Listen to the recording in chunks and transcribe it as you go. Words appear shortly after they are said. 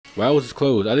Why was this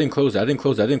closed? I didn't close that. I didn't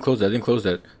close that. I didn't close that. I didn't close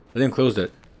that. I didn't close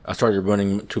that. I started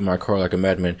running to my car like a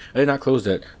madman. I did not close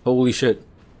that. Holy shit.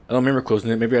 I don't remember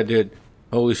closing it. Maybe I did.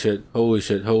 Holy shit. Holy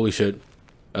shit. Holy shit.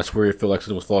 I swear it felt like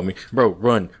something was following me. Bro,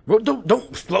 run. Bro,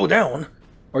 don't slow down.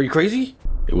 Are you crazy?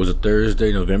 It was a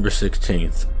Thursday, November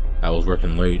 16th. I was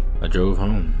working late. I drove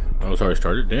home. I was already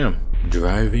started. Damn.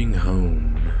 Driving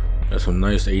home. Got some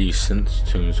nice 80s synth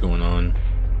tunes going on.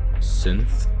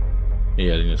 Synth?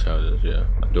 Yeah, I think that's how it is, yeah.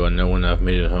 Do I know when I've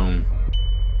made it home?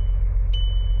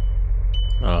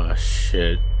 Ah,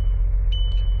 shit.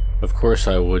 Of course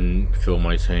I wouldn't fill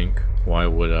my tank. Why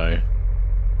would I?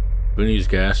 Who needs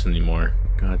gas anymore?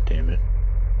 God damn it.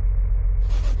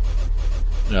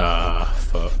 Ah,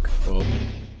 fuck. Well.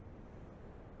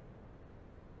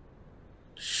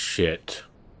 Shit.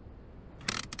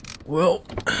 Well.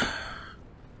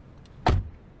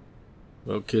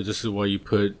 Well, kids, this is why you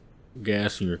put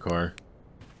gas in your car.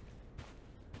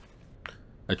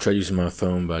 I tried using my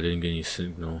phone, but I didn't get any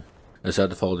signal. I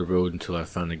decided to follow the road until I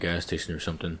found a gas station or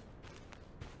something.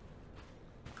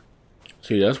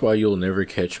 See, that's why you'll never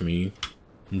catch me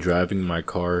driving my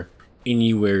car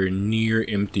anywhere near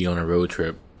empty on a road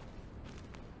trip.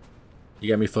 You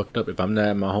got me fucked up. If I'm not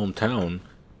in my hometown,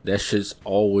 that shit's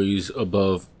always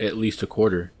above at least a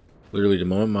quarter. Literally, the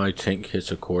moment my tank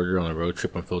hits a quarter on a road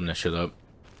trip, I'm filling that shit up.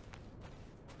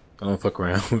 I don't fuck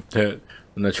around with that.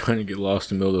 I'm not trying to get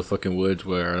lost in the middle of the fucking woods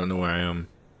where I don't know where I am.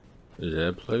 Is that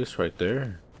a place right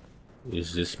there?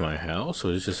 Is this my house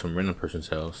or is this some random person's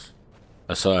house?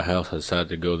 I saw a house, I decided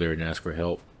to go there and ask for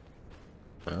help.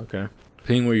 Okay.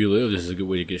 Depending where you live, this is a good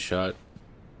way to get shot.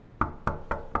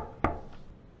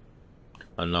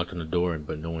 I knocked on the door,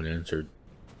 but no one answered.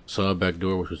 Saw a back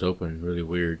door which was open, really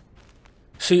weird.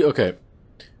 See, okay.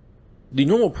 The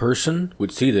normal person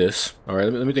would see this.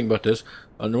 Alright, let me think about this.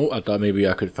 I thought maybe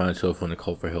I could find a telephone to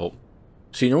call for help.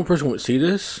 See, a normal person would see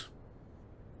this.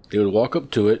 They would walk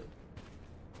up to it.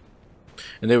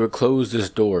 And they would close this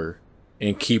door.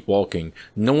 And keep walking.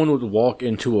 No one would walk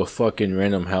into a fucking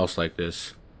random house like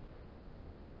this.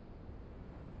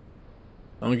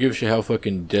 I don't give a shit how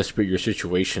fucking desperate your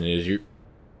situation is.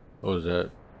 What was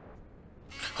that?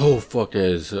 Oh fuck, that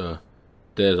is a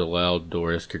loud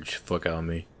door. That scared the fuck out of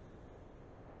me.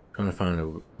 I'm trying to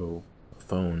find a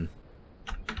phone.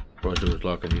 Bro, it was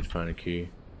locked. I need to find a key.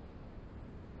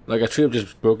 Like, I should have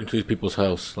just broken into these people's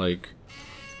house. Like,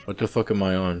 what the fuck am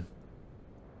I on?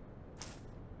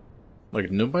 Like,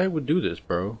 nobody would do this,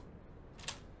 bro.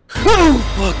 Oh,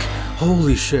 fuck!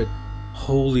 Holy shit.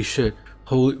 Holy shit.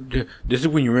 This is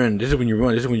when you run. This is when you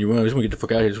run. This is when you run. This is when you get the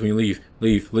fuck out of here. This is when you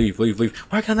leave. Leave.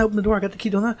 Why can't I open the door? I got the key,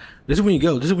 don't I? This is when you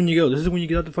go. This is when you go. This is when you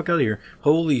get out the fuck out of here.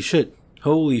 Holy shit.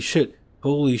 Holy shit.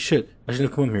 Holy shit. I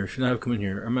shouldn't have come in here. Should not have come in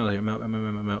here. I'm out of here.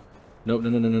 I'm out. Nope.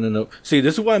 No. See,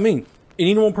 this is what I mean.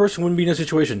 Any normal person wouldn't be in this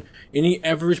situation. Any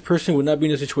average person would not be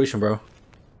in this situation, bro.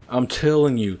 I'm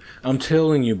telling you,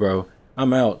 bro.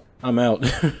 I'm out. Am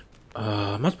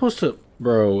I supposed to...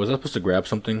 Bro, was I supposed to grab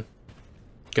something?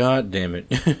 God damn it.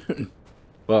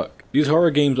 Fuck. These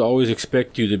horror games always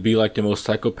expect you to be like the most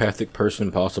psychopathic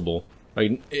person possible.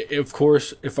 Like, of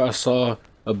course, if I saw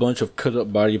a bunch of cut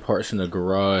up body parts in the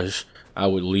garage, I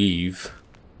would leave.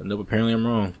 But nope, apparently I'm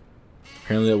wrong.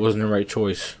 Apparently that wasn't the right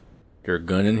choice. There a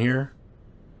gun in here?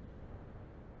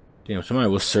 Damn, somebody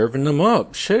was serving them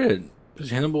up. Shit. This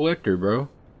is Hannibal Lecter, bro.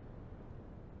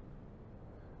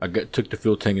 Took the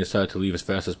fuel tank and decided to leave as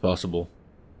fast as possible.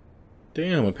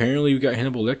 Damn, apparently we got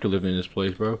Hannibal Lecter living in this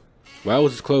place, bro. Why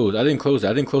was this closed? I didn't close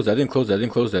that. I didn't close that. I didn't close that. I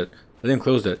didn't close that. I didn't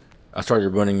close that. I started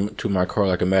running to my car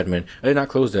like a madman. I did not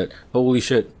close that. Holy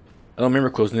shit. I don't remember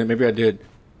closing it. Maybe I did.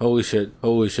 Holy shit.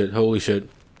 Holy shit. Holy shit.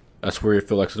 I swear it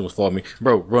felt like something was following me.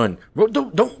 Bro, run. Bro,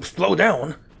 don't slow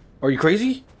down. Are you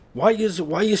crazy? Why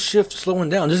is shift slowing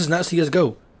down? This is not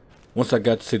CS:GO. Once I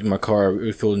got to my car, I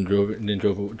refilled and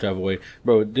drive away.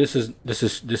 Bro, this is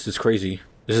crazy.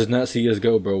 This is not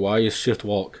CS:GO, bro. Why is shift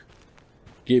walk?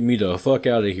 Get me the fuck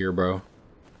out of here, bro.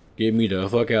 Get me the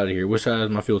fuck out of here. Which side is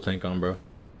my fuel tank on, bro?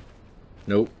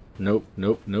 Nope. Bro,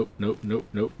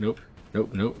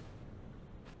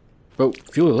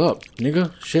 fuel it up,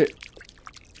 nigga. Shit.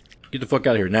 Get the fuck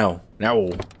out of here now.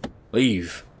 Now.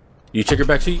 Leave. You check your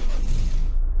back seat?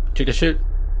 Check that shit?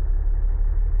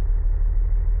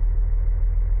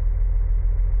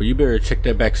 But you better check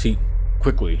that back seat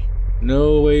quickly.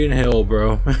 No way in hell,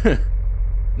 bro.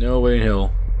 No way in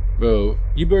hell. Bro,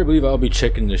 you better believe I'll be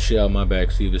checking the shit out of my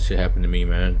back seat if this shit happened to me,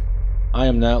 man. I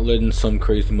am not letting some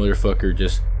crazy motherfucker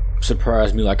just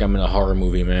surprise me like I'm in a horror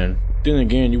movie, man. Then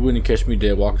again, you wouldn't catch me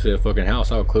dead walking to that fucking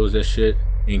house. I'll close that shit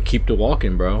and keep the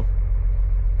walking, bro.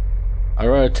 I'd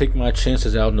rather take my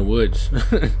chances out in the woods.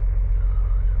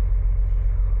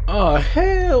 Oh,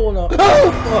 hell no.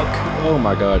 Oh, fuck. Oh,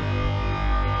 my God.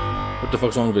 What the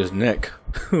fuck's wrong with his neck?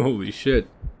 Holy shit.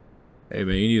 Hey,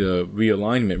 man, you need a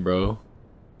realignment, bro.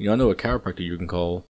 You know, I know a chiropractor you can call.